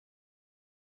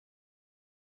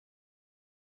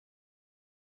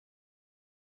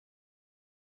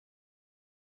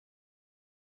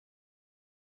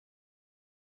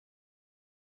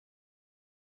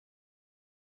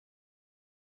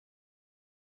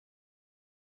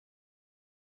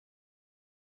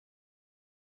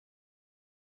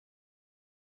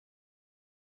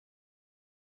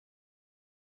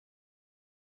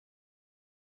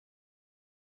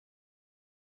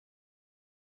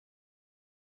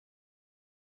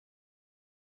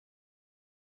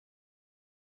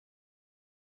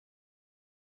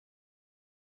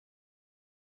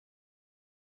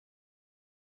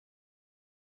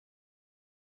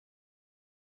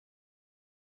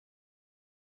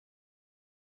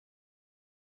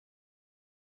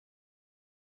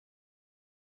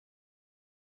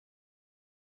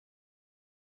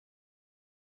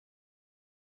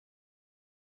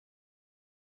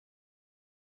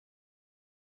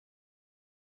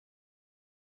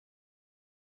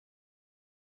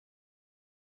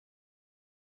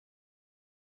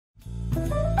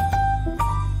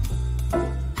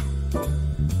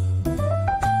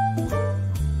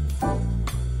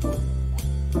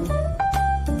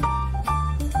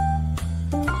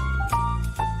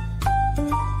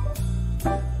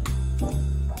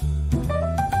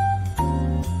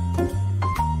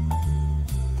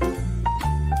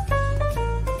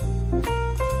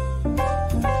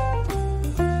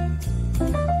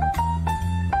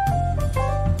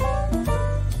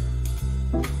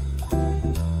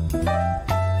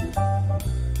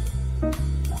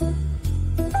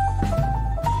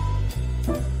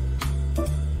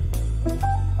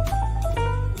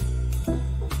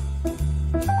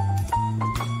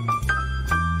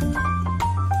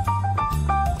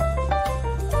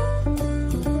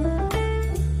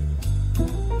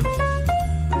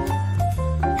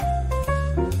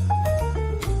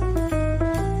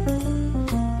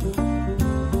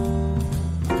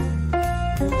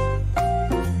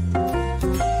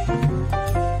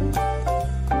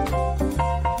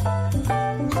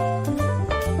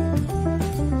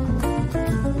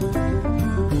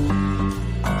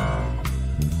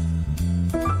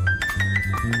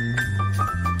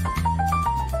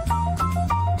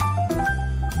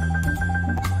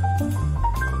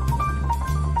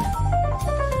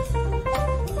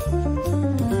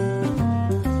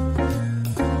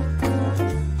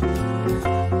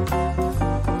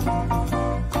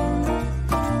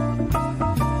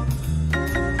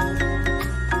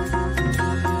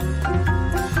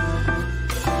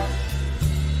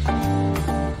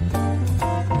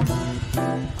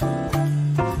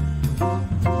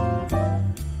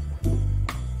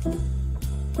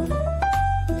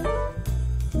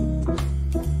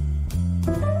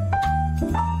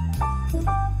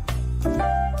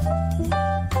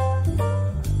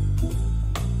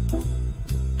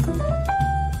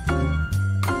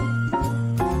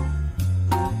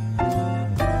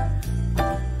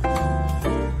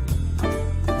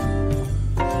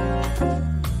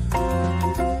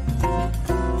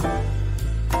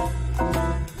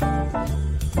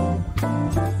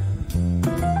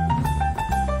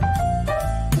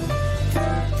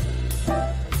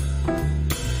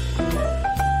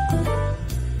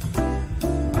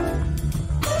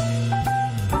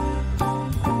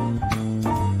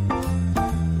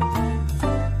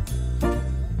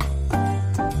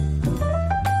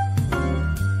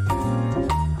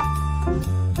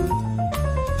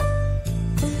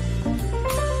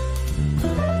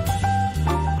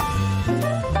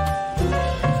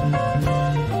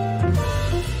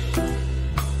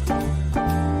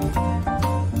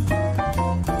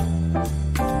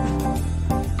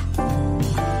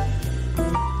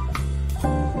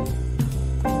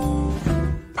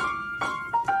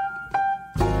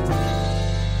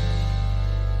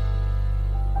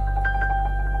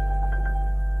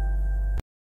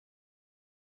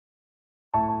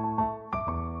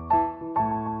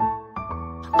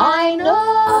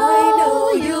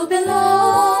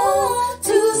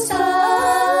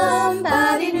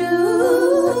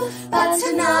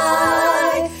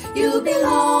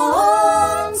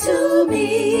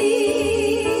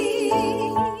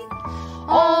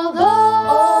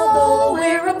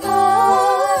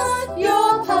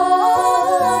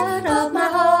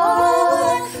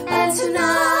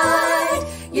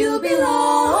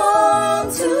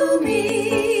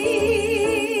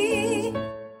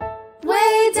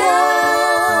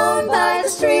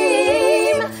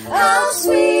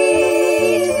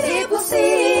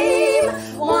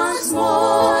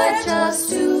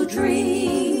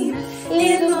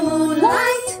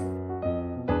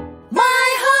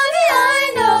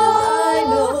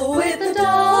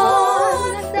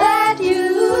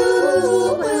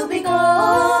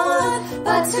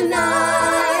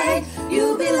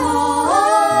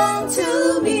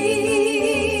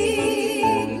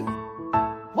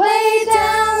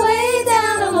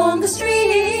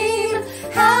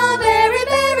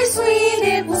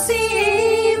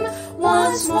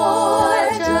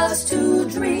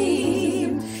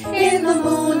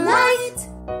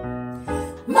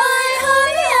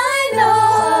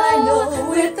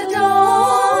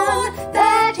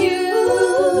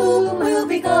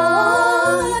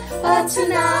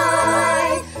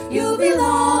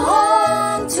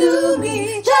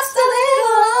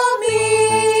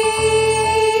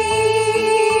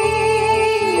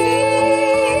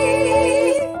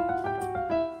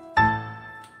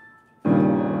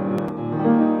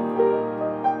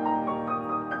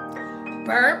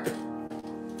burp.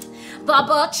 The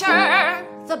butcher,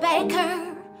 the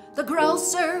baker, the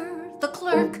grocer, the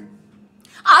clerk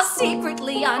are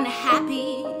secretly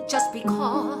unhappy just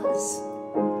because.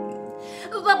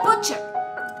 The butcher,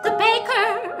 the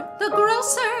baker, the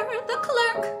grocer, the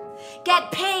clerk get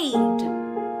paid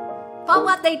for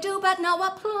what they do, but no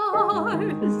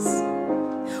applause.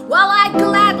 Well, I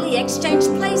gladly exchange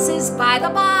places by the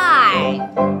by.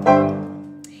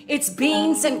 It's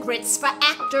beans and grits for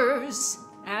actors,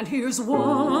 and here's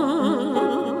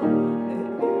why.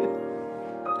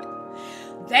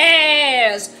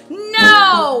 There's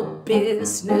no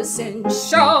business in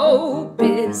show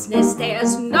business.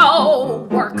 There's no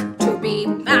work to be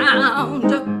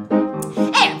found.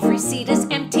 Every seat is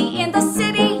empty in the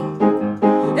city.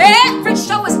 Every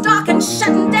show is dark and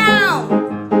shutting down.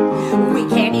 We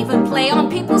can't even play on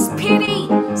people's pity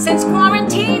since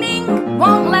quarantining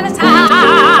won't let us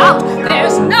out.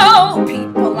 There's no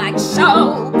people like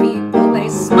show people. They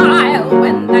smile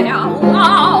when they are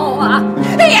low.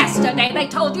 Yesterday they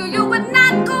told you you would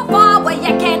not go far, where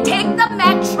you can't take the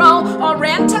metro or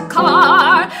rent a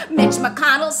car. Mitch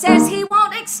McConnell says he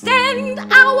won't extend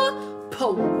our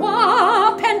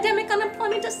PWA, pandemic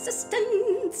unemployment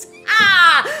assistance.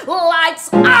 Lights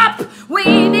up, we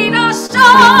need a show.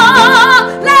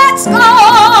 Let's go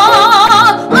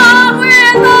on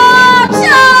with the show.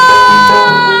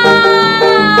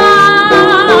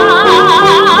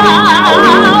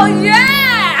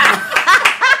 Yeah.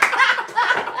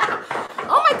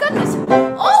 Oh my goodness.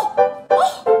 Oh,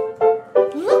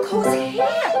 look who's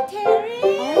here. Terry.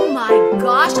 Oh my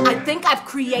gosh, I think I've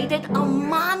created a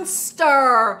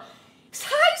monster.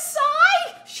 Hi,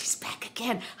 Cy. She's back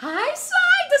again. Hi, Cy.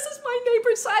 This is my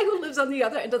neighbor, Cy, who lives on the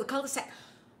other end of the cul-de-sac.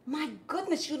 My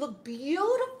goodness, you look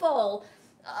beautiful.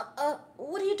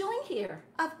 What are you doing here?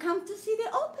 I've come to see the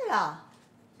opera.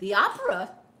 The opera?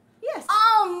 Yes.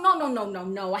 Oh,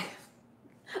 no.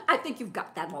 I think you've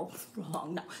got that all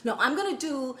wrong. No, I'm going to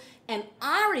do an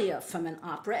aria from an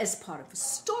opera as part of a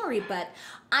story, but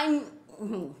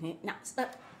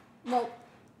well,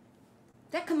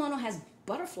 that kimono has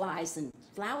butterflies and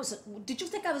flowers. Did you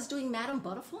think I was doing Madame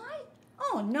Butterfly?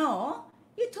 Oh, no.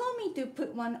 You told me to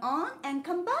put one on and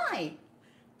come by.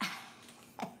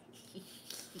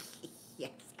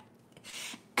 Yes.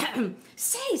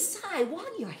 Say, Cy,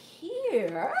 while you're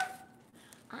here,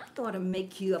 I thought to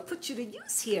put you to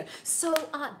use here. So,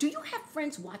 do you have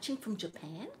friends watching from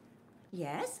Japan?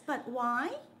 Yes, but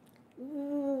why?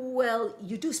 Well,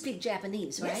 you do speak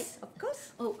Japanese, right? Yes, of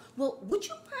course. Oh, well, would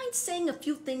you mind saying a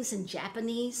few things in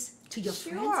Japanese to your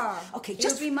friends? Sure. Okay,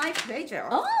 It'll be my pleasure.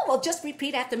 Oh, well, just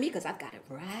repeat after me because I've got it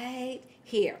right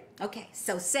here. Okay,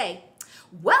 so say,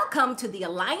 welcome to the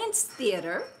Alliance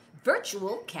Theater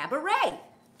Virtual Cabaret.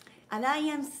 アライ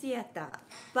アンスシアター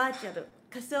バーチャル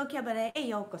仮想キャバレーへ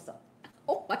ようこそ。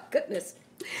 Oh my goodness.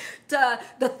 The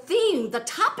theme, the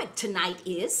topic tonight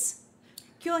is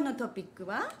今日のトピック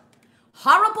は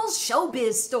horrible showbiz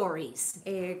stories.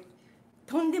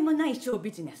 とんでもないショービ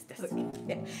ジネスです。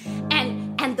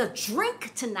And the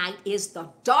drink tonight is the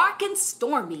dark and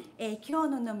stormy. 今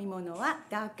日の飲み物は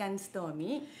ダーク&ストー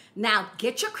ミー。 Now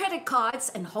get your credit cards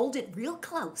and hold it real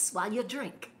close while you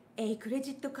drink. クレ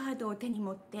ジットカードを手に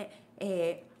持って、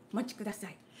お待ちくださ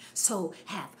い。 So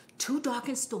have 2 dark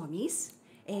and stormies.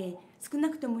 少な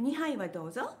くとも2杯はど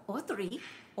うぞ。 Or 3.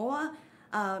 or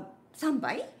 3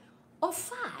杯 Or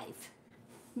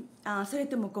 5. それ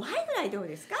とも5杯ぐらいどう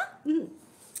ですか？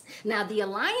 Now the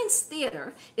Alliance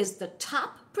Theater is the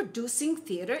top producing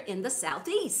theater in the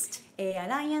Southeast. ア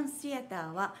ライアンスシアタ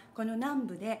ーはこの南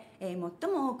部で、最も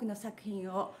多くの作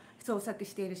品を創作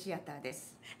しているシアターで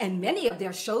す。 And many of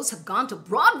their shows have gone to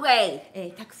Broadway.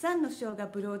 たくさんのショーが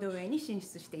ブロードウェイに進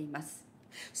出しています。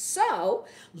 So,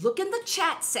 look in the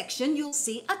chat section, you'll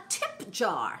see a tip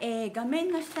jar. 画面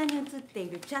の下に映ってい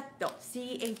るチャット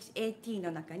CHAT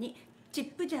の中にチ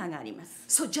ップジャーがあります。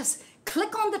 So just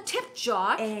click on the tip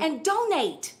jar and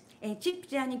donate. チップ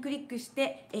ジャーにクリックし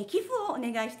て、寄付をお願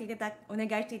いしていただ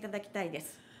きたいで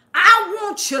す。 I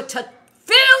want you to fill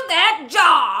that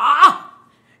jar.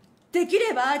 でき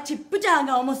ればチップジャー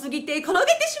が重すぎて転げ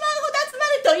てしまうほど集ま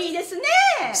るといいですね。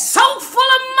 So full of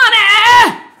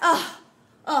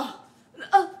money.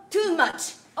 Too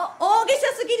much. 大げさ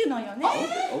すぎるのよね。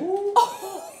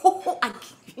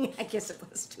I guess it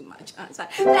was too much. I'm sorry.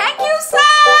 Thank you,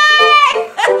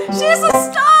 Sai! She's a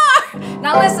star!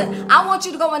 Now listen, I want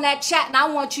you to go in that chat and I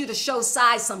want you to show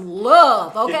Sai some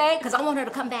love, okay? Because I want her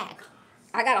to come back.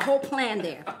 I got a whole plan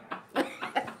there.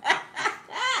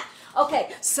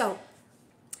 Okay, so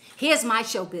here's my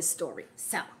showbiz story.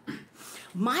 So,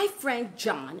 my friend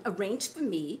John arranged for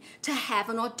me to have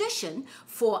an audition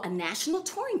for a national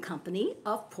touring company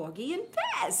of Porgy and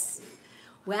Bess.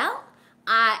 Well,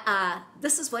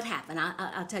 this is what happened.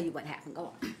 I'll tell you what happened.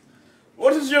 Go on.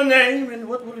 What is your name and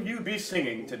what will you be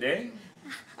singing today?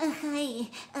 Hi,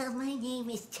 my name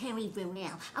is Terry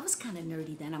Burrell. I was kind of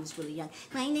nerdy then. I was really young.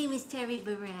 My name is Terry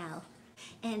Burrell.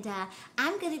 And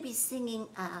I'm going to be singing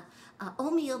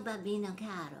O mio bambino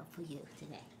caro for you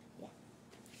today. Yeah.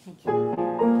 Thank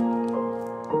you.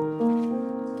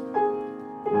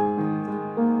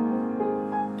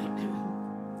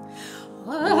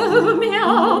 Oh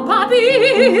mio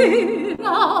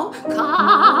bambino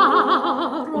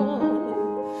caro,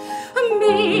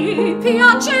 mi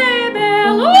piace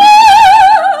bello,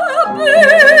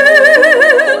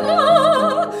 bello,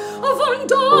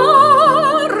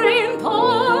 andare in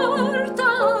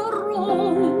porta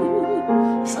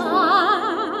rosa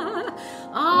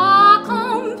a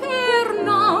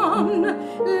compernon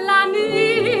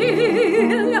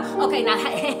l'aniglia. Okay, now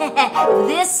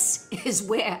this is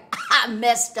where I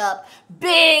messed up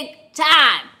big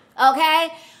time, okay?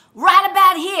 Right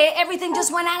about here, everything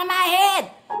just went out of my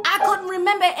head. I couldn't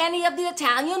remember any of the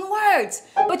Italian words.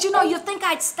 But you know, you think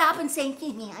I'd stop and say,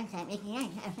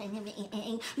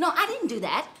 no, I didn't do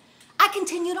that. I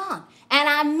continued on, and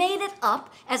I made it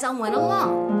up as I went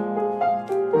along.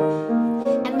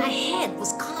 And my head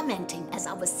was commenting as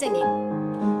I was singing.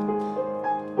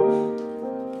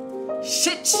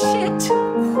 Shit, shit,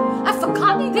 I've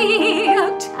forgotten the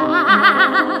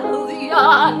Italian.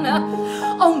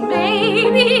 Oh,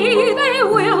 maybe they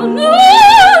will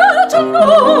not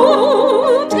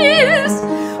notice.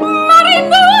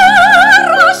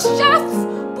 Marinara, chef,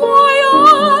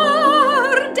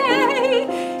 boiarde,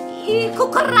 I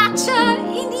cucaraccia,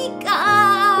 in I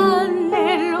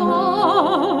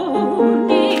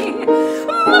cannelloni.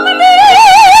 Mamma mia,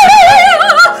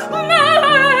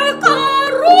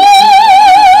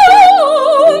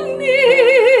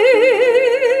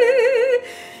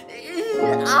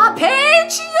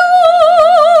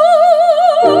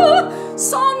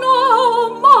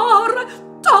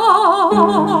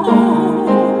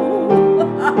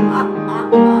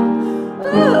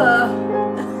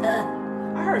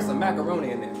 I heard some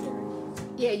macaroni in there.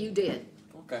 yeah, you did.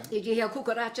 Okay. Did you hear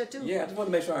cucaracha too? Yeah, I just want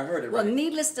to make sure I heard it Well, right.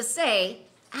 needless to say,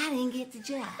 I didn't get the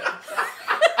job.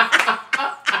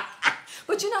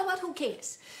 but you know what? Who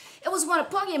cares? It was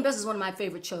Porgy and Bess is one of my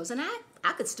favorite shows, and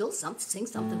I could still sing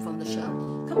something from the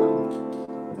show. Come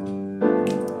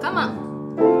on. Come on.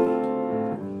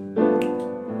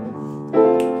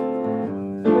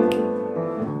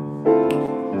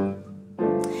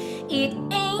 It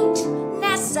ain't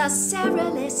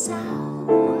necessarily so.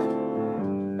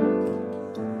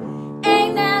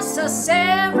 Ain't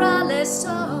necessarily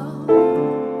so.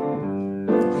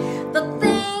 The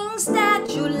things that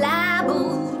you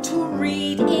liable to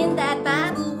read in that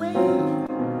Bible, well,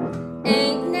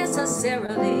 ain't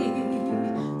necessarily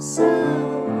so.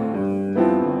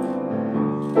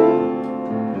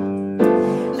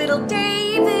 Little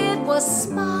David was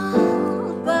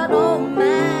small, but oh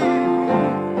my.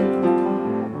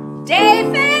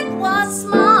 David was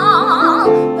small,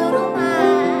 but oh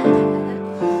my.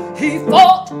 He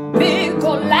fought big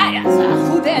Goliath,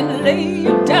 who then lay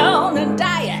down and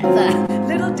died.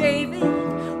 Little David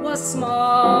was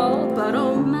small, but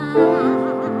oh my.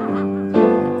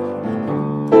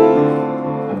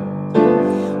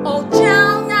 Oh,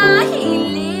 Jonah,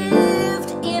 he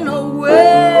lived in a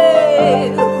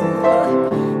well.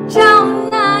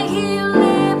 Jonah, he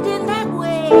lived in that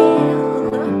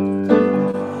well.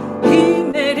 He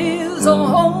made his own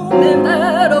home in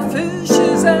that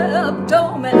fish's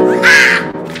abdomen.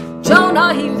 Ah!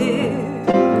 Jonah, he lived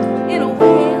in a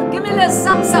well. Give me a little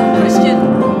something,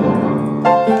 Christian.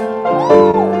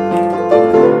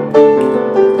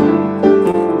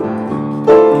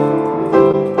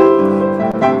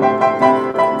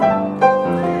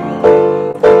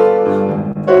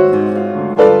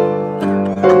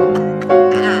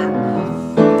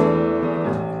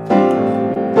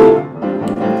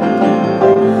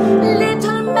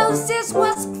 Little Moses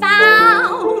was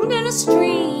found in a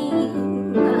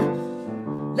stream.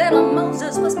 Little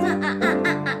Moses was found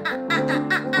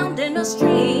in a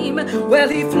stream. Well,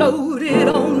 he floated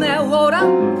on that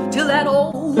water till that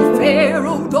old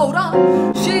Pharaoh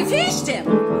daughter, she fished him,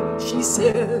 she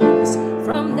says,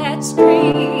 from that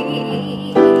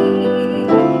stream.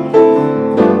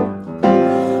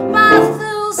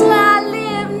 Methuselah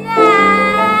lived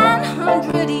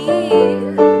 900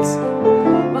 years.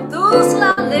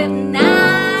 Methuselah lived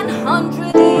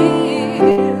 900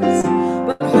 years.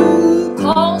 But who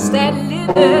calls that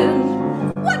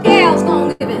living? What gal's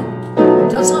gonna live it?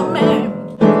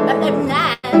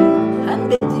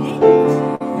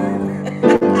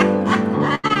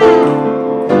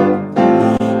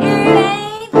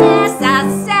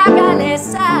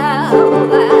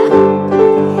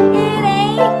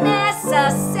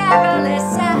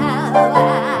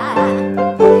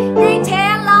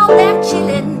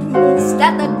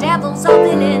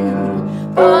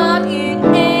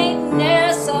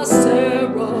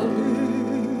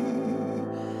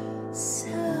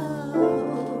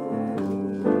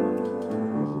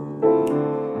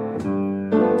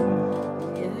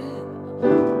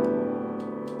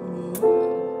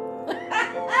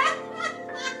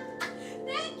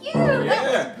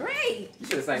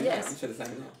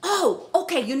 Oh,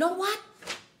 okay. You know what?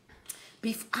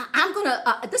 I'm gonna.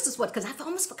 This is what, because I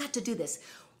almost forgot to do this.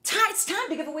 It's time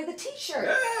to give away the T-shirt.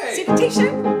 Hey! See the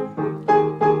T-shirt?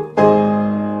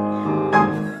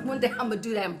 One day I'm gonna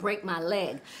do that and break my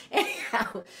leg.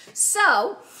 Anyhow,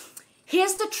 so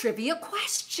here's the trivia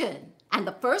question, and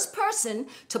the first person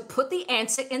to put the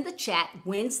answer in the chat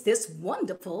wins this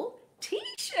wonderful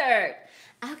T-shirt.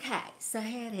 Okay, so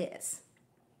here it is.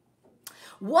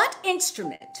 What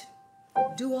instrument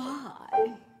do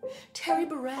I, Terry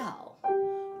Burrell,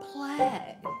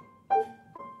 play?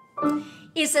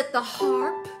 Is it the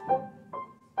harp?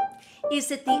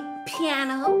 Is it the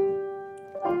piano?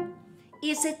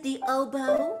 Is it the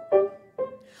oboe?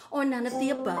 Or none of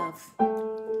the above?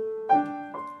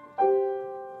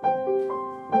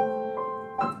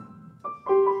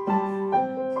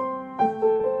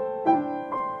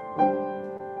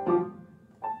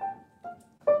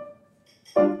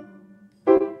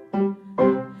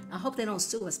 I hope they don't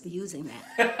sue us for using that.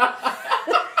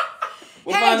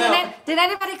 We'll Hey, find out. did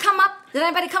anybody come up? Did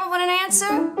anybody come up with an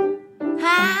answer?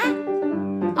 Huh?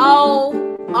 Oh,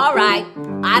 all right.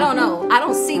 I don't know. I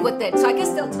don't see what that. So I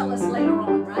guess they'll tell us later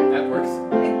on, right? That works.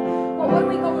 Well, what are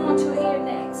we going on to here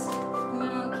next?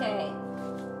 Okay.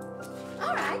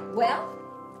 All right. Well,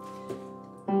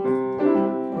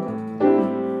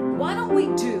 why don't we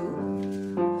do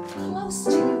close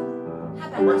to? How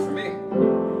about Works that? for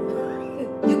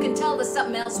me. You can tell that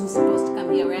something else was supposed to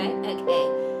come here, right? Okay.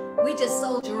 We just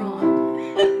soldier on.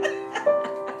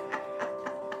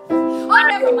 Oh,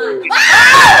 never mind.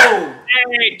 Ah!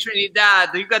 Hey,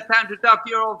 Trinidad, you got time to talk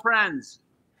to your old friends?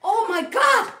 Oh my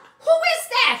God! Who is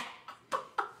that?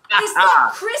 Is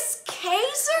that Chris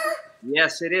Kaiser?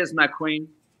 Yes, it is, my queen.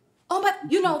 Oh my!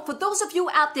 You know, for those of you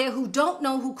out there who don't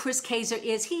know who Chris Kaiser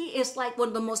is, he is like one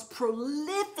of the most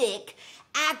prolific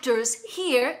actors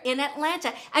here in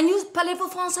Atlanta. And you parlez-vous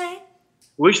français?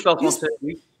 Oui, je parle français,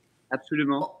 oui.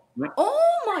 Absolument. Oui. Oh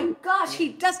my gosh, he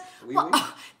does. Oui, Well, oui.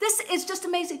 this is just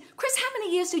amazing. Chris, how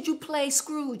many years did you play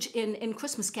Scrooge in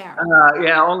Christmas Carol?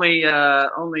 Yeah, only,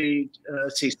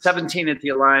 let's see, 17 at the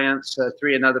Alliance,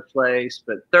 3 another place,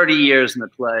 but 30 years in the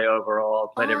play overall.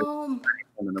 Played everything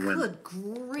in the wind. Good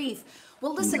grief.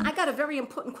 Well, listen, I got a very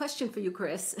important question for you,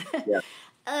 Chris. Yeah.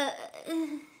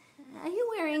 Are you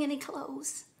wearing any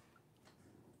clothes?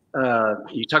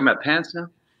 You talking about pants now?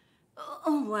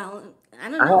 Oh, well, I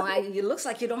don't know. It looks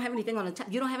like you don't have anything on the top.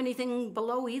 You don't have anything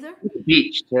below either?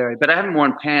 Beach, Terry, but I haven't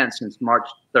worn pants since March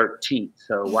 13th,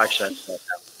 so why should I say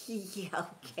that? Yeah,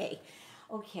 okay.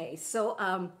 Okay, so,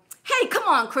 hey, come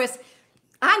on, Chris.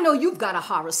 I know you've got a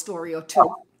horror story or two.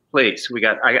 Oh, please,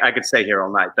 I could stay here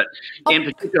all night, but in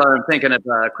particular, I'm thinking of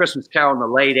Christmas Carol in the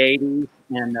late 80s,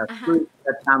 and Scrooge at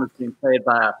that time was being played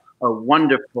by a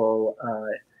wonderful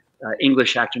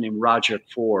English actor named Roger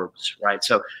Forbes, right?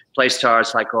 So play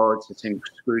starts like, oh, it's in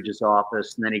Scrooge's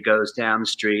office, and then he goes down the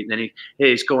street, and then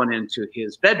he's going into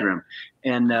his bedroom,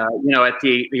 and at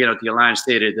the Alliance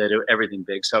Theater, they do everything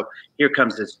big. So here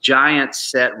comes this giant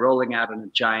set rolling out in a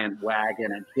giant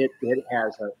wagon, and it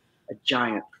has a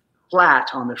giant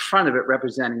flat on the front of it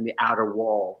representing the outer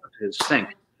wall of his thing.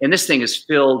 And this thing is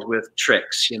filled with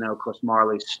tricks, of course,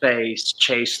 Marley's face,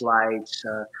 chase lights,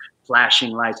 flashing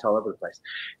lights all over the place.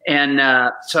 And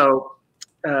so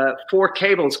 4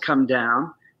 cables come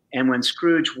down, and when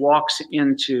Scrooge walks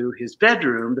into his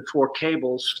bedroom, the 4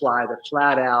 cables fly the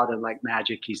flat out, and like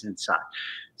magic, he's inside.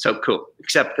 So cool.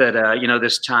 Except that,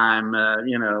 this time,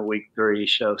 week 3,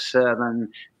 show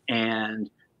 7, and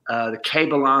the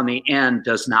cable on the end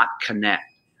does not connect.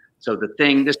 So this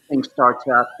thing starts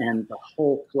up, and the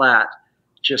whole flat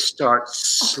just starts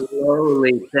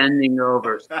slowly bending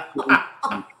over,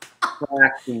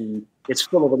 cracking. It's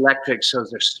full of electric, so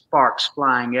there's sparks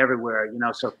flying everywhere,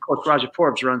 So of course Roger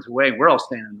Forbes runs away, and we're all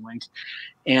standing in the wings,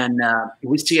 and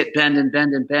we see it bend and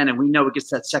bend and bend, and we know it gets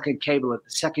that second cable. If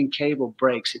the second cable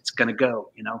breaks, it's gonna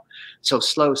go, So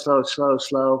slow,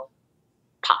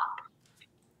 pop.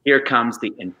 Here comes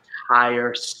the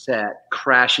entire set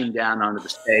crashing down onto the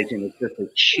stage, and it's just a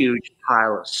huge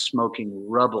pile of smoking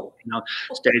rubble.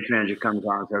 Stage manager comes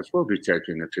on and says, "We'll be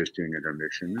taking a 15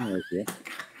 intermission."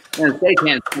 And the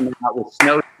stagehands come out with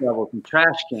snow shovels and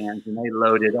trash cans, and they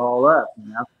load it all up,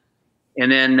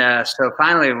 And then, so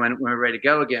finally, when we're ready to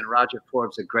go again, Roger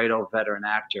Forbes, a great old veteran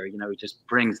actor, he just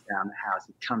brings down the house.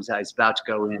 He comes out, he's about to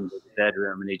go into the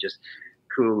bedroom, and he just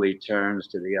coolly turns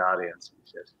to the audience and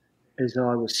says, "As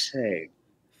I was saying,"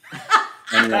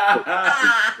 and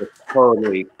it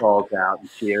totally falls out in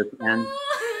tears. And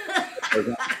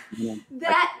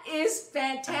That is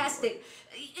fantastic.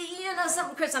 You know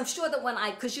something, Chris? I'm sure that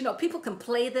because people can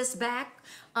play this back.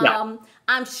 Yeah.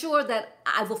 I'm sure that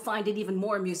I will find it even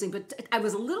more amusing. But I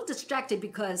was a little distracted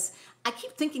because I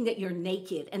keep thinking that you're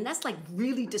naked, and that's like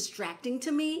really distracting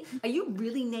to me. Are you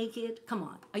really naked? Come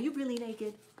on, are you really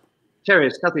naked? Terry,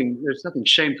 there's nothing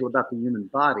shameful about the human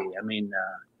body. I mean,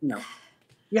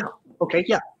 yeah, okay,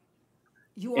 yeah.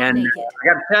 You are And naked. I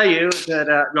got to tell you that,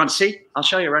 you want to see? I'll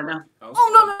show you right now.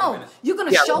 Oh, no. You're going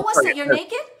to Yeah, show let me us show that you. you're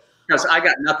naked? Because I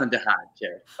got nothing to hide,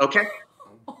 Terry. Okay?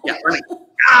 Yeah, let me.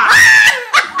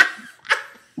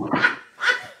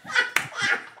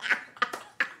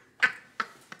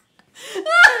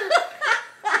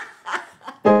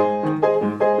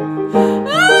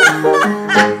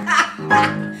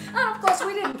 And of course,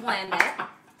 we didn't plan that.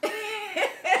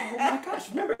 Oh my gosh,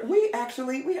 remember, we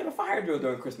had a fire drill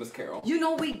during Christmas Carol. You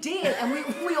know, we did. And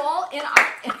we all, in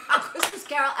our Christmas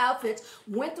Carol outfits,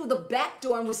 went through the back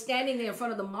door and were standing there in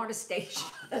front of the MARTA station.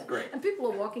 That's great. And people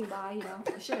were walking by,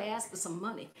 I should have asked for some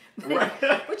money. Right.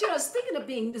 But, speaking of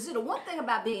being, the one thing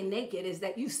about being naked is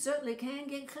that you certainly can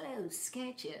get close,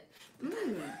 can't you?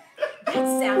 That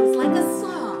sounds like a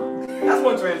song. That's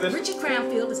one transition. Richard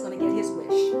Cranfield is going to get his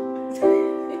wish.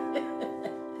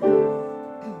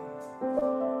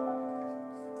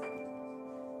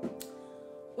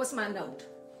 What's my note?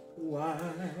 Why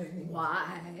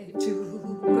do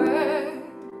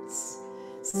birds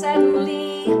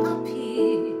suddenly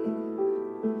appear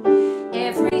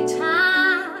every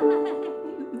time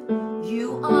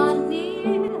you are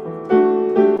near?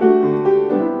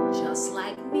 Just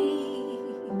like me,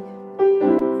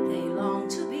 they long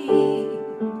to be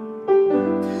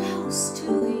close to you.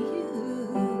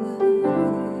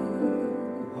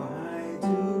 Why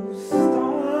do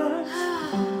stars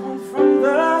come from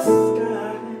the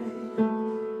sky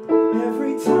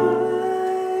every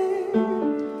time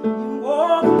you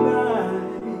walk by?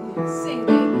 Sing,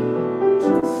 baby.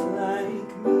 Just like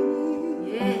me,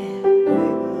 Yeah. they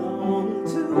long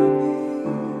to be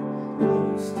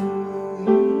close to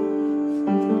you.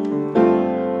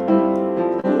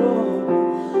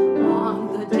 Oh, On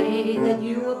the day that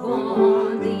you were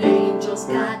born, the angels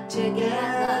got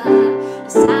together,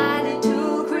 decided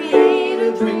to create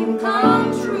a dream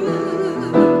come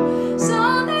true.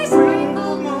 So they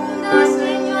sprinkled moon dust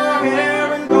in your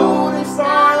hair and golden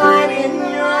starlight in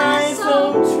your eyes,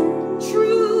 so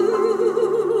true.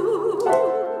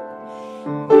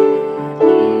 That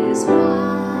is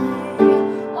why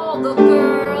all the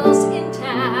girls in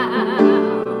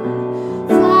town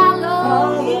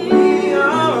follow you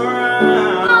all around.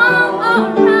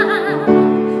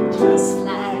 Just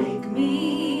like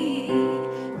me,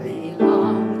 they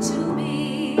long to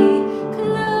be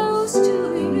close to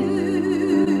you.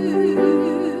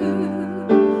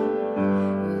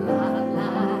 La la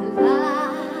la,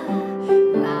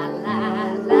 la la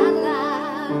la la,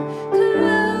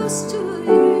 close to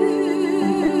you.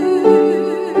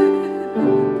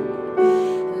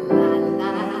 La la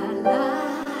la, la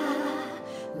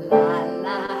la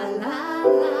la la,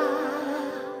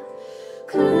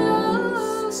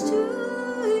 close to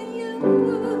you.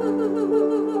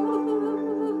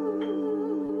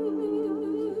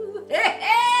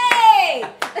 Hey!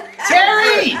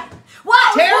 Terry!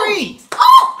 What? Terry!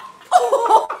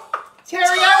 Oh! Terry,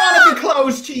 I want to be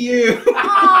close to you.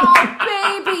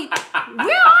 Oh, baby.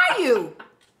 Where are you?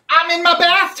 I'm in my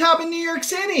bathtub in New York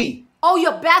City. Oh,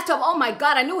 your bathtub. Oh, my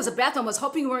God. I knew it was a bathtub. I was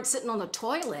hoping you weren't sitting on the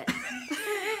toilet.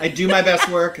 I do my best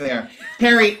work there.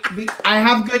 Terry, I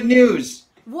have good news.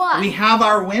 What? We have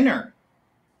our winner.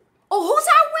 Oh, who's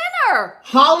our winner?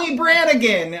 Holly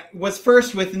Brannigan was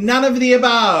first with none of the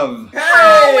above.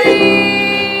 Holly!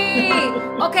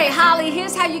 Okay, Holly,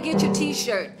 here's how you get your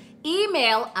t-shirt.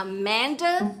 Email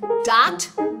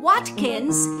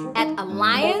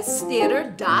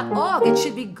amanda.watkins@alliancetheater.org. It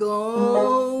should be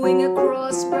going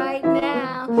across right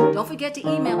now. Don't forget to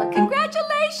email it.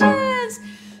 Congratulations!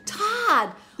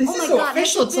 Todd! This oh is my so God,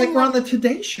 official. It's like we're on the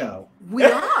Today Show. We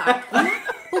are.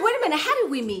 But wait a minute, how did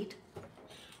we meet?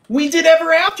 We did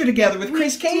Ever After together with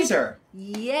Chris Kaiser.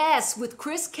 Yes, with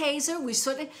Chris Kaiser. We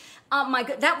sort of, my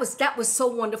God, that was so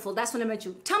wonderful. That's when I met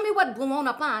you. Tell me what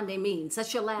Buonapane means.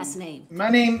 That's your last name. My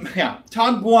name,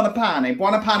 Todd Buonapane.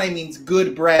 Buonapane means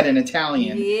good bread in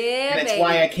Italian. Yeah, And it's baby.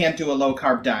 why I can't do a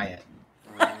low-carb diet.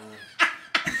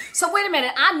 So wait a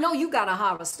minute. I know you got a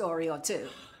horror story or two.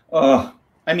 I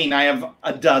have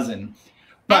a dozen.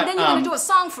 But, And then you're going to do a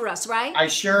song for us, right? I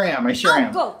sure am. I sure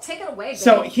am. Go. Take it away, baby.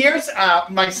 So here's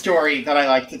my story that I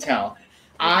like to tell.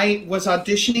 I was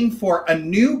auditioning for a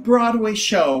new Broadway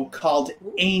show called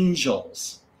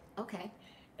Angels. Okay.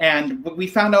 And we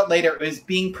found out later it was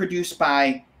being produced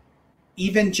by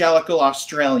evangelical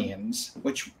Australians,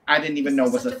 which I didn't even know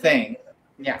was a thing.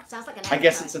 Yeah, Sounds like an I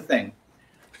guess it's a thing.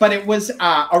 But it was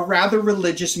a rather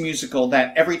religious musical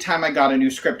that every time I got a new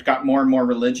script got more and more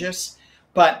religious.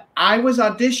 But I was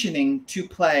auditioning to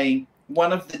play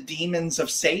one of the demons of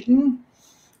Satan.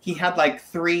 He had like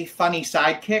 3 funny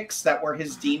sidekicks that were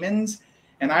his demons.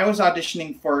 And I was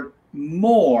auditioning for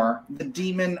More, the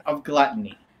demon of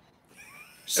gluttony.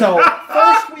 So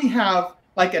first we have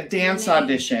like a dance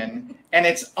audition, and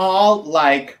it's all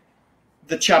like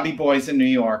the chubby boys in New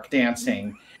York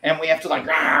dancing. And we have to like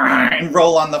and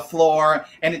roll on the floor,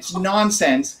 and it's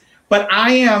nonsense. But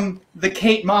I am the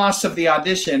Kate Moss of the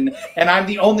audition, and I'm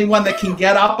the only one that can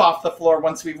get up off the floor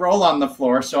once we roll on the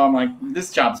floor. So I'm like,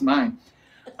 this job's mine.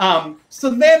 So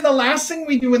then the last thing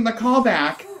we do in the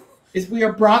callback is we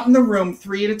are brought in the room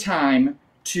 3 at a time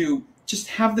to just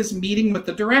have this meeting with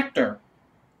the director.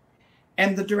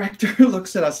 And the director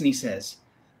looks at us and he says,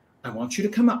 I want you to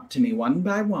come up to me one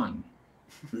by one.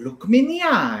 Look me in the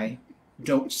eye.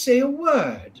 Don't say a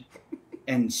word.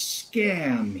 And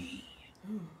scare me.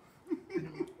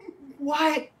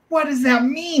 What? What does that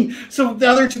mean? So the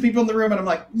other 2 people in the room, and I'm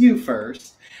like, you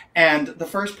first. And the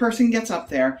first person gets up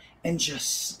there and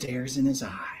just stares in his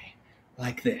eye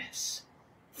like this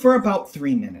for about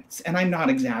 3 minutes. And I'm not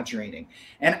exaggerating.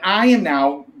 And I am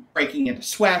now breaking into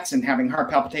sweats and having heart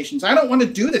palpitations. I don't want to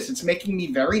do this. It's making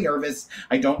me very nervous.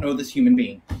 I don't know this human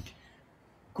being.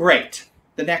 Great.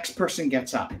 The next person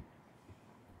gets up,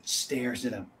 stares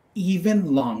at him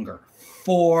even longer,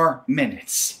 4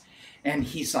 minutes. And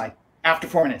he's like, after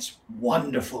 4 minutes,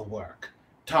 wonderful work,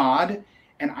 Todd.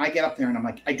 And I get up there and I'm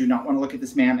like, I do not want to look at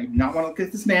this man. I do not want to look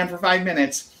at this man for 5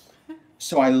 minutes.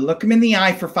 So I look him in the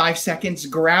eye for 5 seconds,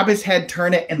 grab his head,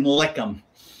 turn it, and lick him.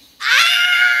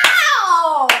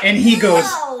 Ow! And he goes,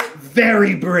 Ow!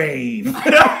 very brave. Did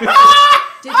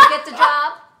you get the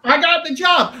job? I got the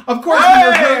job. Of course,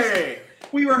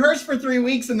 we rehearsed for 3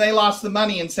 weeks and they lost the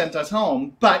money and sent us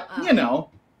home. But, you know.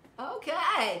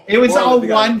 Okay. It was all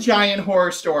one giant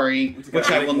horror story, which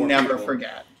I will never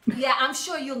forget. Yeah, I'm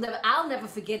sure I'll never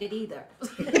forget it either.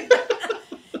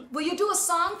 Will you do a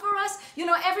song for us? You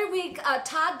know, every week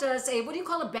Todd does what do you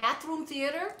call a bathroom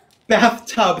theater?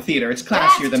 Bathtub theater. It's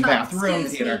classier than bathroom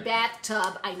Excuse theater. Me,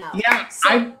 bathtub, I know. Yeah,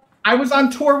 So, I was on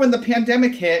tour when the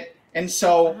pandemic hit, and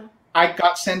so I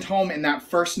got sent home, and that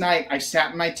first night I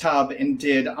sat in my tub and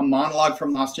did a monologue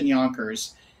from Lost in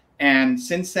Yonkers. And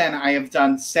since then, I have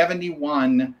done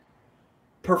 71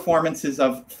 performances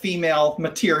of female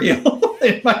material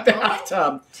in my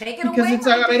bathtub. Take it away. Because it's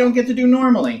I don't get to do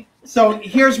normally. So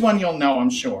here's one you'll know,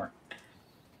 I'm sure.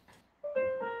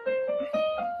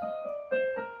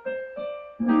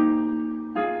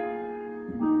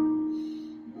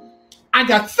 I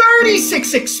got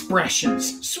 36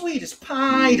 expressions, sweet as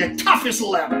pie to tough as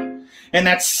leather. And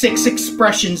that's 6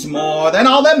 expressions more than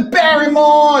all them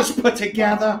Barrymores put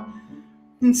together.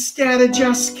 Instead of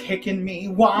just kicking me,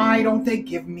 why don't they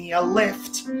give me a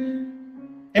lift?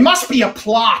 It must be a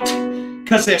plot,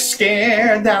 'cause they're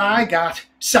scared that I got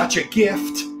such a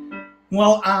gift.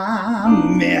 Well,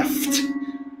 I'm miffed,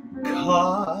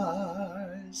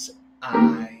 'cause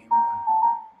I'm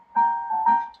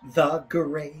the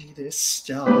greatest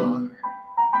star.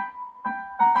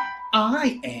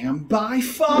 I am by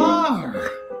far.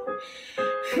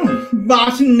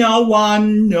 But no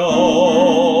one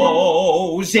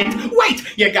knows it. Wait,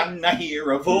 you're gonna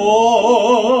hear a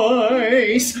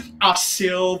voice, a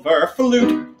silver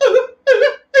flute.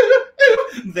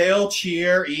 They'll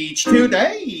cheer each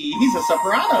today. He's a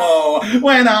soprano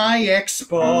when I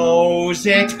expose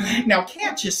it. Now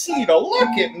can't you see to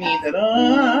look at me that I'm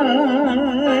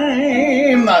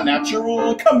the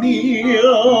natural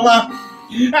Camille?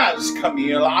 As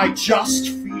Camille, I just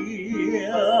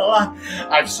feel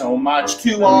I've so much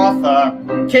to offer.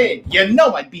 Kid, you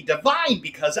know I'd be divine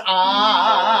because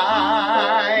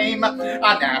I'm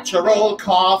a natural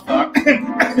cougher.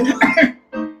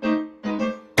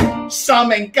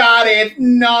 Some ain't got it,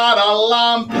 not a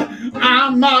lump.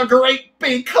 I'm a great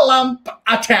big clump,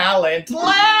 a talent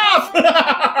laugh.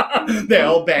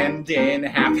 They'll bend in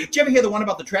half. Did you ever hear the one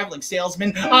about the traveling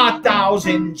salesman?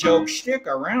 1,000 jokes, stick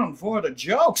around for the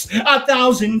jokes.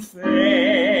 1,000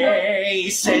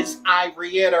 faces, I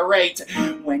reiterate.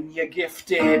 When you're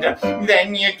gifted,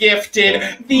 then you're gifted.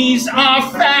 These are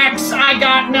facts, I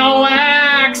got no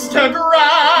axe to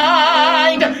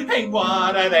grind. Hey,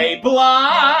 what are they,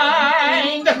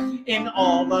 blind? In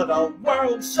all of the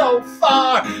world so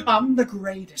far, I'm the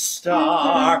greatest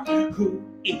star. Who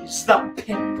is the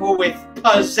pimp with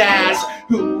pizzazz?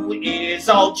 Who is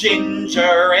all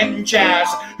ginger and jazz?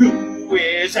 Who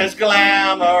is as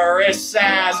glamorous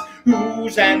as?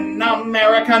 Who's an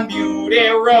American beauty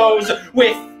rose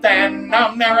with an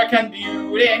American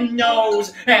beauty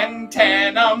nose and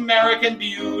 10 American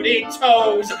beauty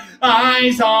toes?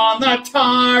 Eyes on the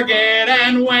target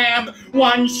and wham!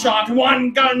 One shot,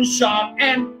 one gunshot,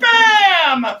 and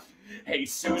BAM! Hey,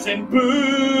 Susan Booth,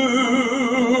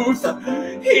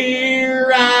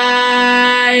 here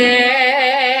I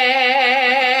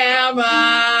am.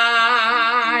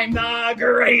 I'm the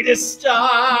greatest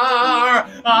star.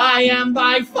 I am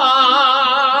by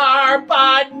far,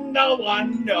 but no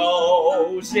one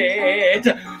knows it.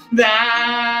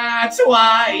 That's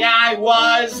why I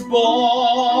was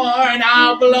born.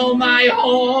 I'll blow my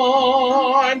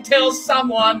horn till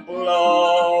someone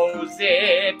blows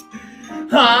it.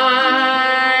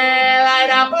 I light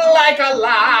up like a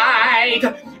light,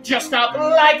 just up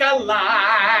like a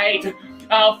light.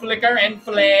 I'll flicker and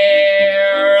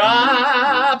flare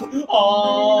up.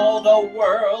 All the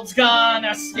world's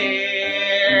gonna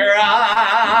stare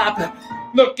up.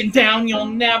 Looking down, you'll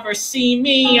never see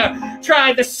me.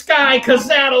 Try the sky, 'cause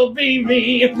that'll be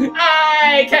me.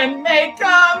 I can make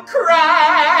them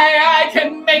cry. I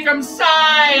can make them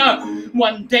sigh.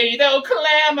 One day they'll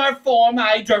clamor for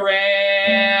my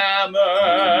grammar.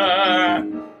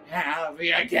 Have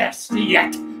you guessed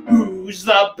yet who's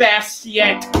the best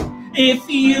yet? If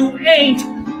you ain't,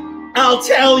 I'll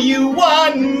tell you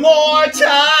one more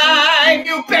time.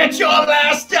 You bet your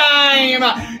last dime.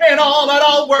 In all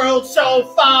the world so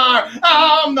far,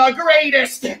 I'm the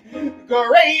greatest star.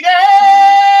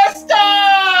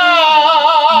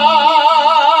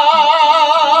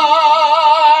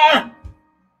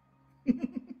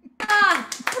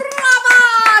 Brava!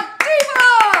 Diva!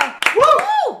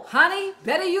 Woo! Honey,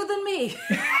 better you than me.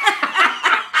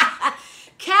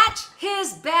 Catch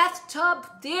his bathtub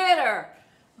theater.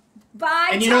 Bye.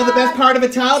 And you know the best part of a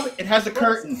tub? It has a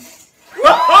curtain.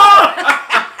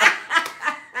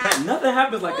 Nothing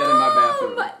happens like that in my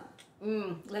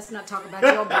bathroom. Let's not talk about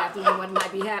your bathroom and what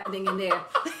might be happening in there.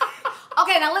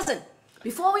 Okay, now listen.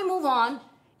 Before we move on,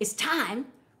 it's time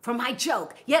for my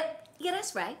joke. Yeah,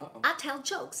 that's right. I tell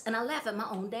jokes and I laugh at my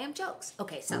own damn jokes.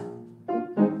 Okay, so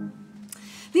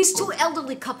these two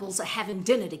elderly couples are having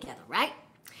dinner together, right?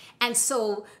 And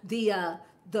so the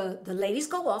ladies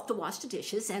go off to wash the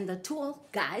dishes, and the two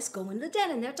guys go in the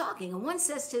den and they're talking. And one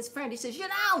says to his friend, he says, you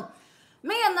know,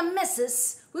 me and the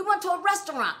missus, we went to a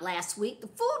restaurant last week. The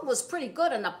food was pretty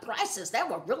good and the prices, they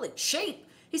were really cheap.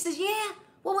 He says, yeah,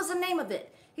 what was the name of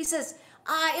it? He says,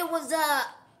 it was,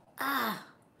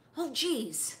 oh,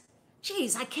 geez,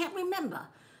 I can't remember.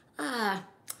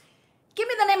 Give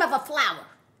me the name of a flower.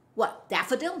 What,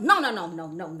 daffodil? No.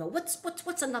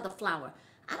 What's another flower?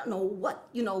 I don't know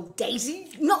what,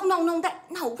 daisy? No,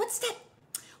 what's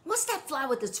that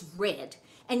flower that's red?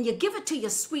 And you give it to your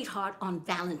sweetheart on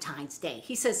Valentine's Day.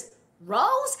 He says,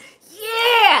 Rose?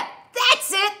 Yeah,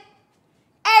 that's it.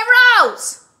 Hey,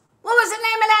 Rose, what was the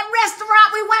name of that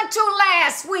restaurant we went to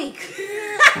last week?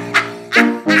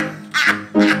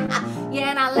 Yeah,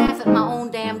 and I laugh at my own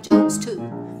damn jokes, too.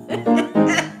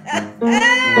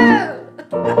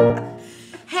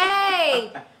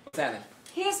 Hey. What's happening?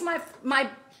 Here's my.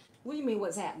 What do you mean?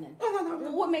 What's happening? No.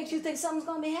 Well, what makes you think something's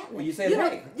gonna be happening? Well, you said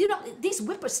hey. These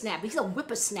whippersnappers. He's a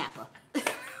whippersnapper.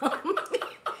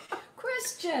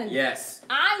 Christian. Yes.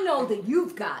 I know that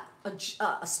you've got a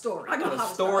story. I got a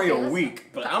story a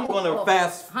week, but I'm gonna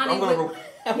Honey, I'm gonna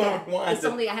rewind. It's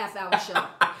only a half-hour show.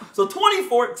 So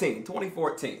 2014.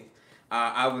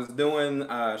 I was doing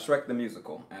Shrek the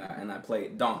Musical, and I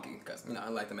played Donkey because I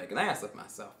like to make an ass of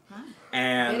myself. Huh.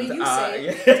 And You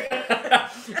say.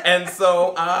 and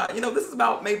so this is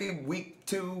about maybe week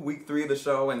 2, week 3 of the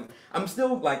show, and I'm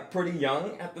still like pretty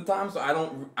young at the time, so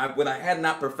what I had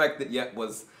not perfected yet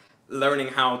was learning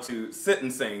how to sit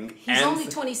and sing. He's only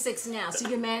 26 now, so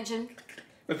you imagine.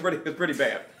 It's pretty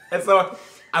bad. And so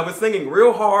I was singing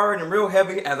real hard and real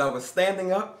heavy as I was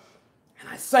standing up. And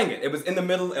I sang it. It was in the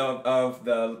middle of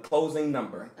the closing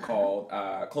number called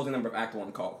closing number of Act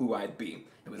 1 called Who I'd Be.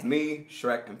 It was me,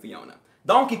 Shrek, and Fiona.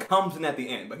 Donkey comes in at the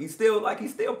end, but he's still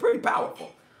pretty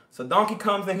powerful. So Donkey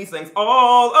comes in, he sings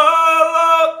all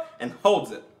alone and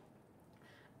holds it.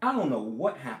 I don't know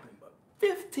what happened, but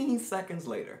 15 seconds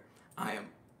later, I am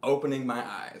opening my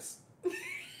eyes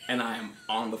and I am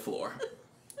on the floor,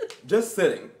 just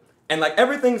sitting, and like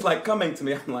everything's like coming to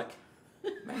me. I'm like,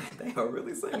 man, they are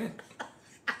really singing.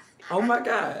 Oh my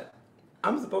God,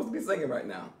 I'm supposed to be singing right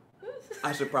now.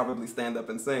 I should probably stand up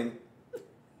and sing.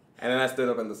 And then I stood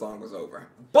up and the song was over.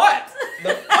 But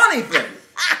the funny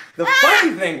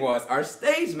thing was our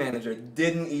stage manager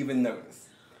didn't even notice.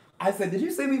 I said, did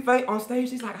you see me faint on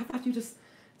stage? He's like, I thought you just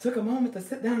took a moment to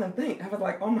sit down and think. I was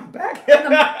like, on my back. And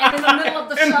in the middle of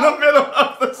the show. In the middle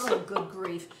of the show. Oh, good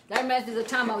grief. That reminds me of the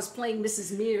time I was playing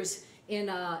Mrs. Mears in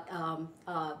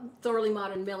Thoroughly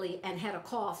Modern Millie and had a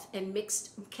cough and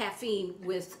mixed caffeine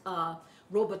with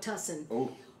Robitussin.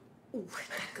 Oh. Ooh,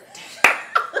 not good.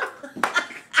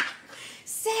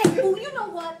 Sad. Oh, you know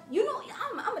what? You know,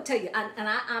 I'm gonna tell you,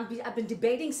 I've been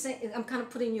debating. I'm kind of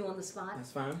putting you on the spot.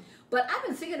 That's fine. But I've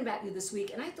been thinking about you this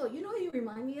week, and I thought, you know, who you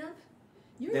remind me of.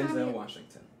 You remind me Denzel of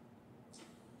Washington.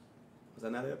 Was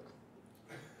that not it?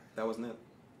 That wasn't it.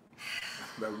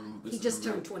 He just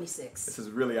turned 26. This is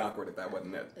really awkward if that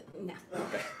wasn't it. No.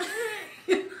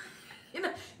 Okay. You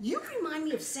know, you remind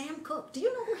me of Sam Cooke. Do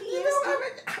you know who he You is? know,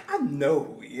 I know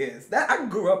who he is. That I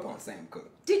grew up on Sam Cooke.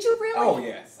 Did you really? Oh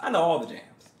yes, I know all the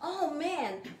jams. Oh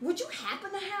man, would you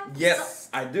happen to have? Yes,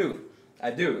 I do.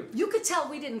 I do. You could tell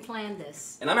we didn't plan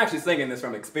this. And I'm actually singing this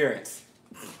from experience.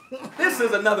 This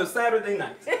is another Saturday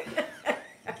night.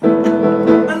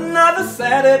 Another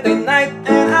Saturday night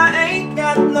and I ain't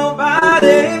got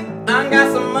nobody. I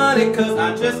got some money cause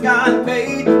I just got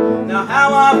paid. Now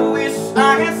how I wish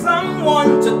I had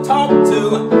someone to talk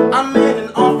to. I'm in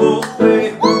an awful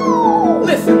way.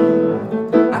 Listen,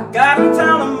 I got in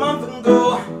town a month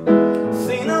ago.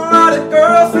 Seen a lot of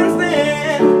girls since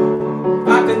then.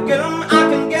 I can get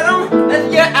them,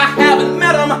 and yet I haven't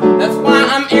met them. That's why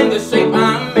I'm in the shape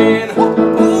I'm in.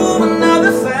 Ooh,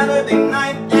 another Saturday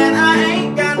night and I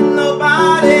ain't got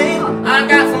nobody. I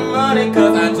got some money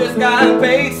cause I just got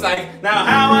paid. Sight. Now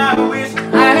how I wish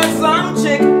I had some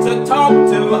chick to talk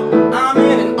to. I'm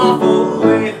in an awful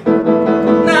way.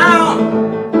 Now,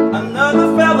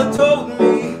 another fella told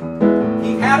me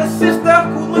he had a sister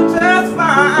who looked just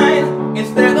fine.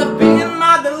 Instead of being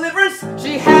my deliverance,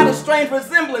 she had a strange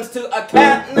resemblance to a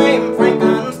cat named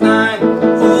Frankenstein.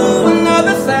 Ooh,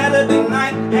 another Saturday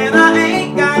night and I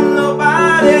ain't got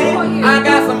nobody. I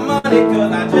got some money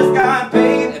cause I just got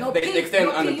paid. They extend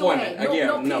unemployment.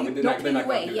 No, they're not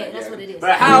gonna do that. That's what it is.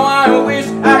 But how I wish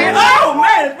I had. Oh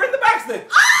man, it's Brenda Baxter.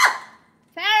 Ah!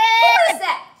 Who is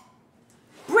that?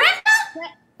 Brenda?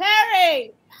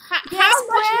 Terry, how Yes,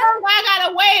 much Brad? longer I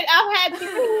gotta wait? I've had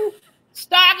 3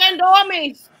 stock and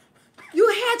dormies. You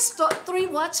had 3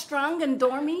 what? Strong and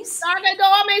dormies? Stock and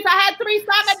dormies. I had 3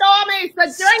 stock and dormies. The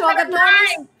drink Stock of and the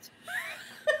dormies? night.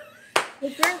 The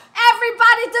drink-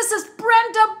 Everybody, this is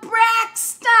Brenda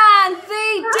Braxton,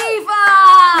 the diva.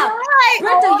 Right.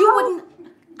 Brenda, you wouldn't.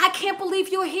 I can't believe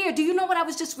you're here. Do you know what I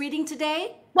was just reading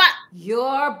today? What?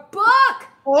 Your book.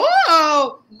 Oh,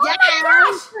 Oh my yes.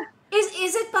 gosh.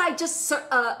 Is it by just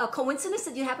a coincidence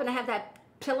that you happen to have that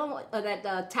pillow,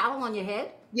 that towel on your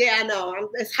head? Yeah, I know.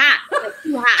 It's hot. It's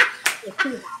too hot. It's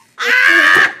too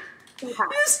hot. It's too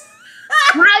hot.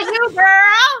 Too hot. How you,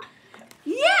 girl?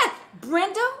 Yeah,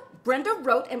 Brenda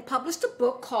wrote and published a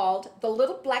book called The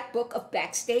Little Black Book of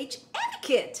Backstage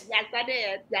Etiquette. Yes, I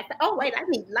did. Yes. Oh, wait. I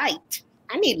need light.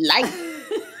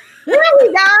 Here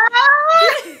we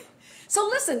go. So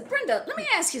listen, Brenda, let me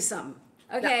ask you something,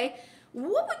 okay?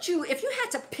 What would you, if you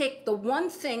had to pick the one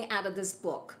thing out of this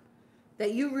book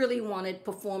that you really wanted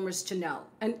performers to know,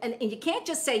 and you can't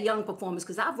just say young performers,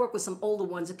 because I've worked with some older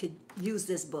ones that could use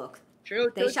this book.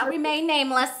 True. They shall remain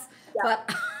nameless,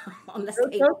 but unless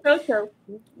they, True.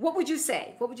 what would you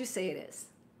say? What would you say it is?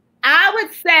 I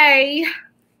would say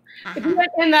if you were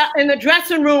in the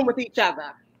dressing room with each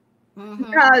other.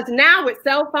 Because now with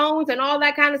cell phones and all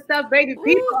that kind of stuff, baby,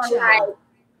 people are like,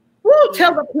 woo,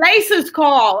 till the places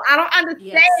call. I don't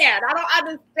understand. Yes. I don't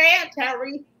understand,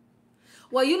 Terry.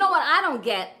 Well, you know what I don't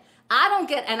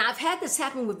get, and I've had this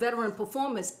happen with veteran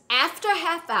performers, after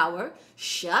half hour,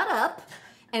 shut up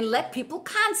and let people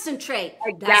concentrate.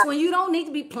 Exactly. That's when you don't need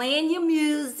to be playing your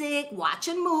music,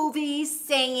 watching movies,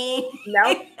 singing.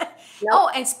 Nope. Oh,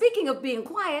 and speaking of being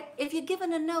quiet, if you're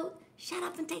given a note, shut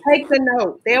up and take the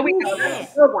note. There we go. Yeah.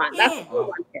 That's a good one. That's Yeah. a good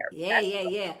one,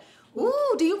 Terry. Yeah.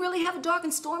 Ooh, do you really have a dark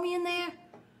and stormy in there?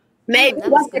 Maybe.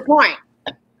 That What's was the good. point?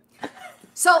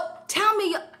 So tell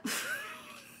me,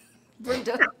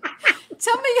 Brenda,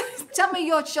 tell me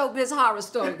your showbiz horror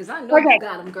story, because I know Okay. you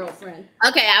got them, girlfriend.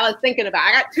 Okay, I was thinking about.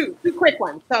 I got two quick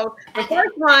ones. So the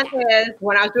first one is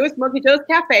when I was doing Smokey Joe's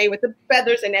Cafe with the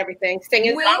feathers and everything,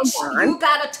 singing Which Don Juan. you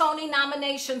got a Tony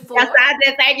nomination for. Yes, I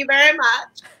did. Thank you very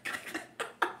much.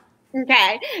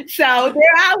 Okay, so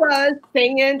there I was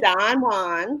singing Don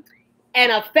Juan,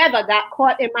 and a feather got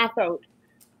caught in my throat.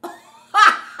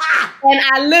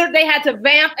 And they had to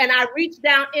vamp, and I reached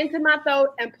down into my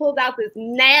throat and pulled out this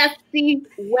nasty,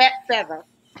 wet feather.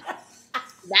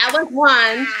 That was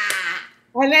one.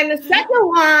 And then the second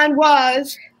one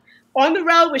was on the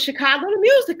road with Chicago the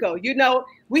Musical. You know,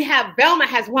 we have Velma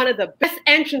has one of the best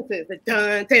entrances. The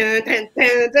dun, dun, dun,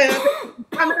 dun, dun,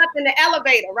 coming up in the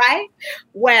elevator, right?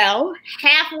 Well,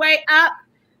 halfway up,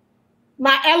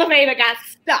 my elevator got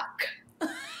stuck.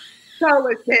 So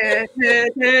it's dun, dun,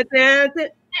 dun, dun, dun.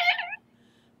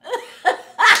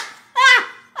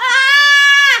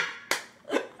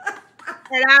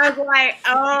 And I was like,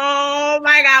 oh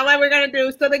my God, what are we gonna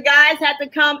do? So the guys had to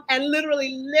come and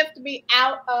literally lift me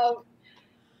out of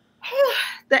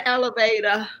the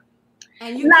elevator.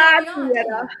 And you carry on, didn't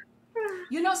you?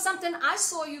 You know something? I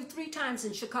saw you 3 times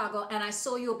in Chicago, and I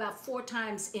saw you about 4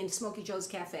 times in Smokey Joe's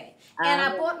Cafe. And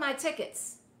I bought my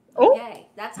tickets. Okay,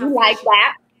 that's how you like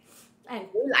that. And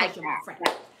you like that. My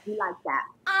friend. You like that.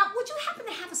 Would you happen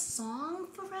to have a song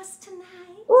for us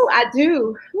tonight? Oh, I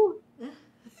do.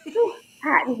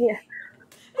 Hot in here.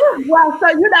 Well, so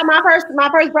you know, my first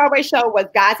Broadway show was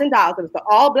Guys and Dolls. It was the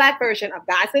all-black version of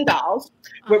Guys and Dolls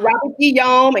with Robert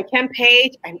Guillaume and Ken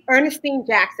Page and Ernestine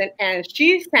Jackson, and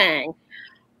she sang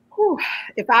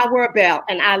 "If I Were a Belle,"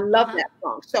 and I love that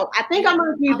song. So I think I'm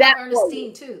going to do that.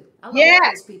 Ernestine too. I love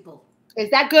all those people. Is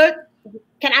that good?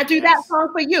 Can I do that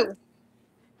song for you?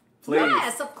 Please.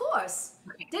 Yes, of course.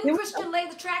 Didn't Christian lay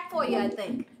the track for you? I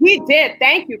think he did.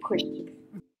 Thank you, Christian.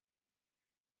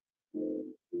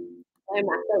 And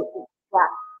my favorite. Wow.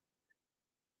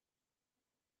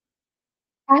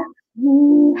 Ask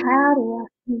me how do I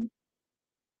feel?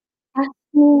 Ask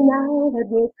me now that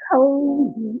we're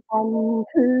cozy and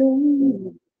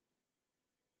clean.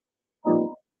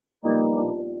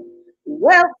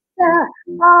 Well, sir,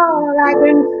 all I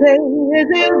can say is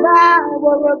if I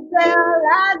were a bell,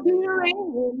 I'd be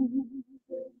ringing.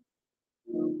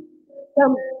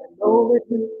 Something over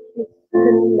to kiss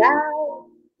now.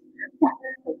 That's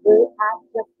the way I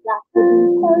just got to be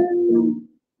heard.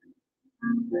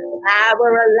 If I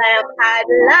were a lamp, I'd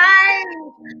light,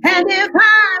 and if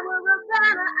I were a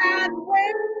banner, I'd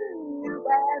wave.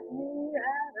 Ask me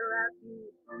how do I feel?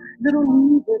 Little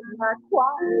music, my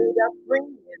quiet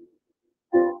upbringing.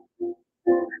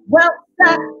 Well,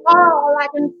 that's all I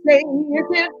can say is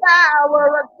if I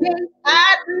were a king,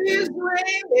 I'd be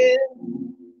swinging.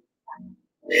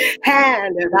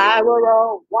 And if I were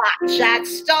a watch, I'd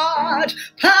start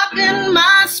popping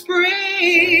my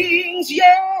springs.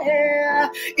 Yeah,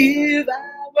 if I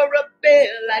were a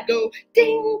bell, I'd go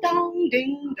ding dong,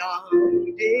 ding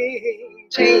dong, ding.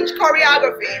 Change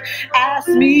choreography. Ask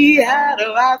me how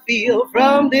do I feel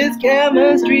from this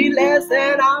chemistry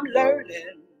lesson I'm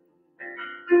learning.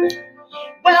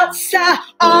 Well, sir,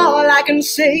 all I can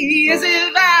say is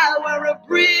if I were a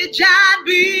bridge, I'd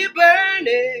be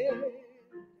burning.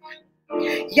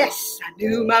 Yes, I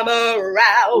knew my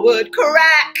morale would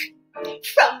crack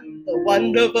from the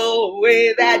wonderful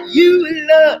way that you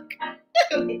look.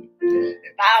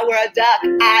 If I were a duck,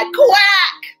 I'd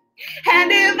quack. And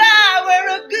if I were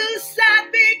a goose, I'd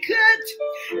be cooked.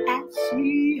 Ask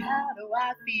me how do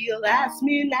I feel? Ask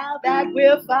me now that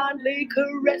we're fondly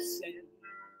caressing.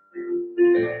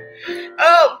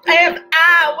 Oh, if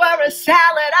I were a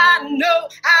salad, I know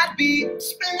I'd be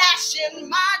splashing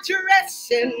my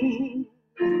dressing.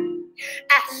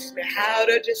 Ask me how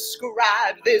to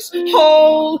describe this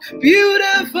whole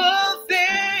beautiful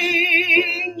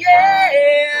thing.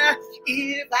 Yeah,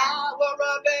 if I were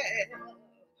a bell.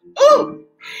 Ooh,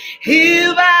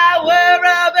 if I were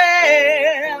a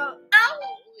bell. Oh,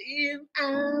 if I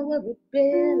were a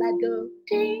bell, I'd go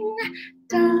ding,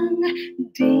 dong,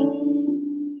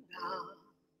 ding, dong,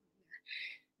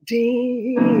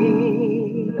 ding.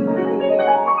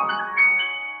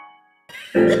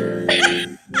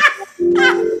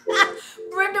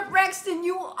 Brenda Braxton,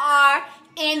 you are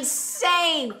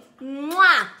insane.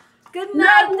 Mwah. Good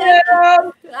night.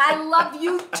 Thank you. I love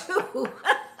you too.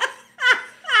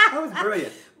 That was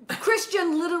brilliant.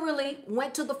 Christian literally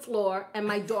went to the floor and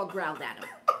my dog growled at him.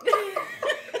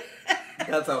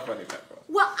 That's how funny that was.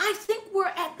 Well, I think we're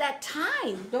at that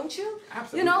time, don't you?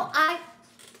 Absolutely. You know,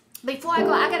 before I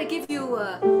go, I gotta give you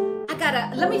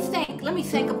let me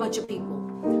thank a bunch of people.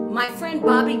 My friend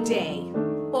Bobby Day,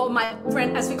 or my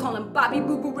friend, as we call him, Bobby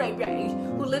Boo Boo Ray Ray,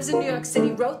 who lives in New York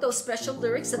City, wrote those special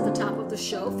lyrics at the top of the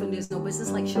show for There's No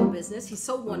Business Like Show Business. He's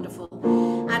so wonderful.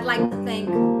 I'd like to thank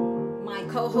my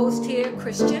co-host here,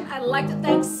 Christian. I'd like to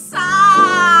thank Sai.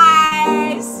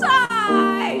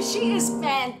 She is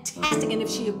fantastic, and if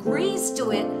she agrees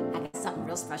to it, I got something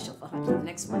real special for her for the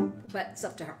next one, but it's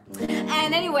up to her.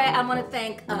 And anyway, I want to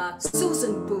thank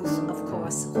Susan Booth, of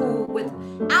course, who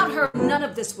without her, none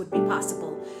of this would be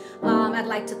possible. I'd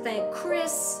like to thank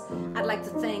Chris. I'd like to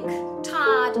thank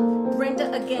Todd,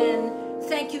 Brenda again.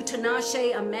 Thank you,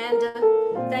 Tinashe, Amanda.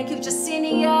 Thank you,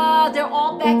 Jacinia. They're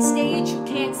all backstage. You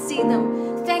can't see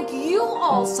them. Thank you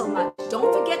all so much.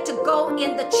 Don't forget to go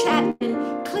in the chat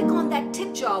and click on that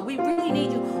tip jar. We really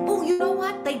need you. Oh, you know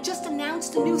what? They just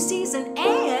announced a new season,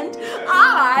 and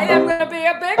I am going to be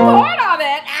a big part of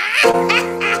it.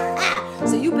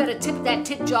 So you better tip that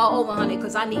tip jar over, honey,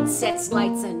 because I need sets,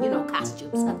 lights, and,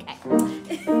 costumes. Okay.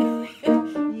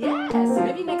 Yes.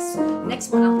 Maybe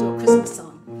next one I'll do a Christmas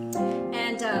song.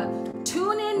 And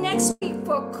tune in next week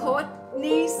for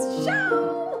Courtney's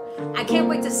show. I can't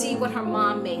wait to see what her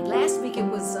mom made. Last week it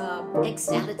was egg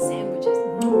salad sandwiches.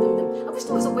 I wish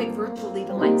there was a way virtually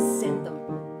to send them.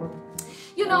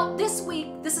 This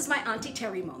week, this is my Auntie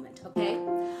Terry moment, okay?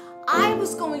 I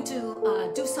was going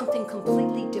to do something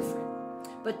completely different.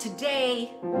 But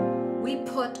today, we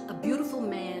put a beautiful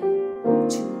man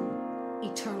to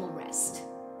eternal rest.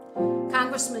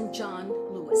 Congressman John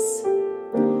Lewis.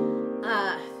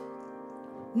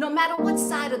 No matter what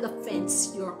side of the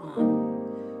fence you're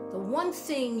on, the one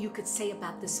thing you could say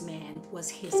about this man was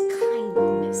his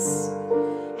kindness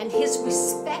and his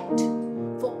respect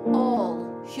for all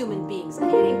human beings. And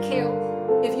he didn't care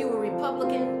if you were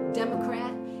Republican,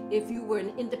 Democrat, if you were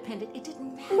an independent, it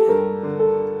didn't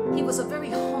matter. He was a very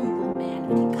humble man,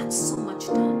 and he got so much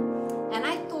done. And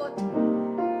I thought,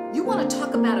 you want to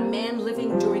talk about a man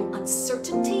living during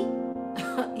uncertainty?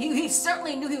 He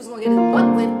certainly knew he was going to get his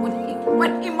butt whipped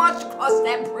when he marched across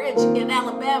that bridge in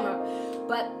Alabama.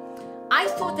 But I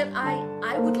thought that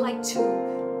I would like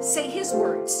to say his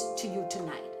words to you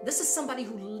tonight. This is somebody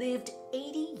who lived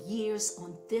 80 years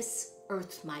on this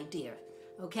earth, my dear,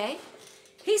 okay?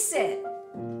 He said,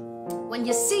 when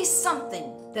you see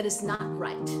something that is not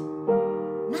right,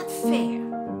 not fair,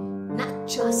 not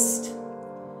just,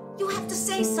 you have to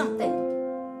say something.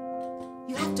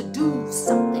 You have to do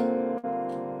something.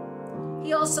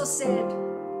 He also said,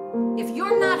 if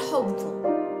you're not hopeful,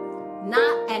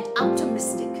 not and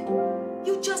optimistic,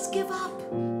 you just give up.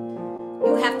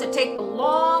 You have to take a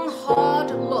long,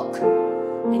 hard look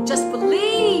and just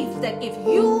believe that if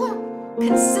you're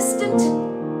consistent,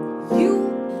 you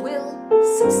will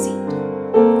succeed.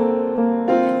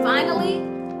 And finally,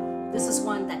 this is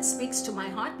one that speaks to my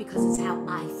heart because it's how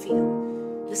I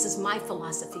feel. This is my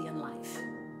philosophy in life.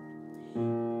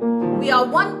 We are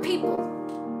one people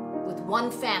with one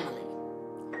family.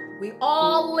 We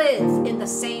all live in the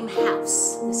same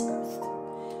house, this earth.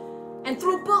 And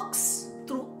through books,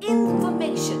 through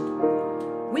information,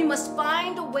 we must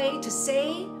find a way to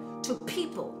say to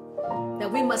people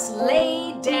that we must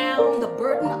lay down the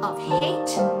burden of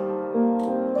hate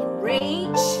and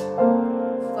rage,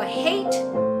 for hate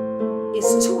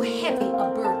is too heavy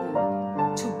a burden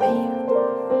to bear.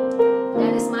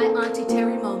 That is my Auntie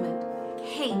Terry moment.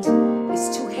 Hate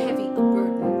is too heavy a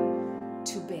burden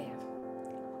to bear.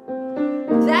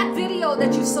 That video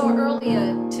that you saw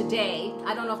earlier today,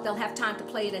 I don't know if they'll have time to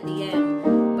play it at the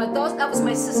end, but that was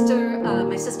my sister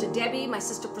Debbie, my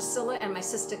sister Priscilla, and my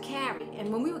sister Carrie.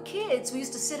 And when we were kids, we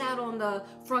used to sit out on the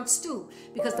front stoop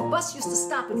because the bus used to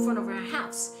stop in front of our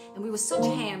house. And we were such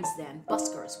hams then,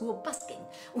 buskers. We were busking.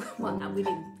 Well, we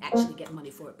didn't actually get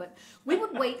money for it, but we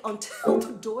would wait until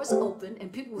the doors opened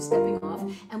and people were stepping off,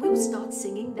 and we would start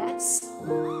singing that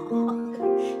song.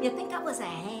 You think I was a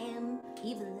ham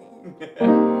even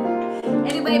then?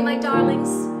 Anyway, my darlings,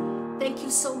 thank you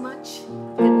so much.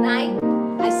 Good night.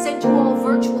 I send you all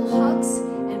virtual hugs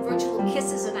and virtual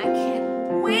kisses, and I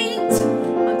can't wait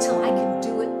until I can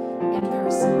do it in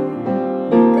person.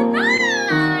 Good night.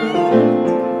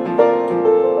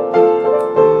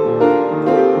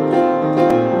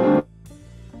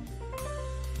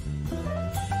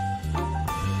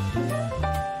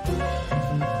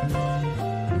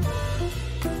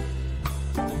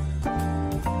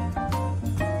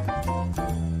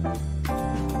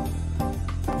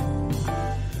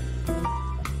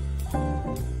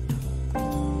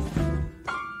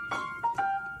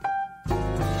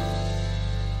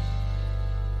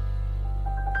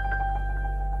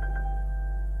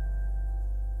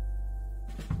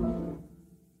 Thank you.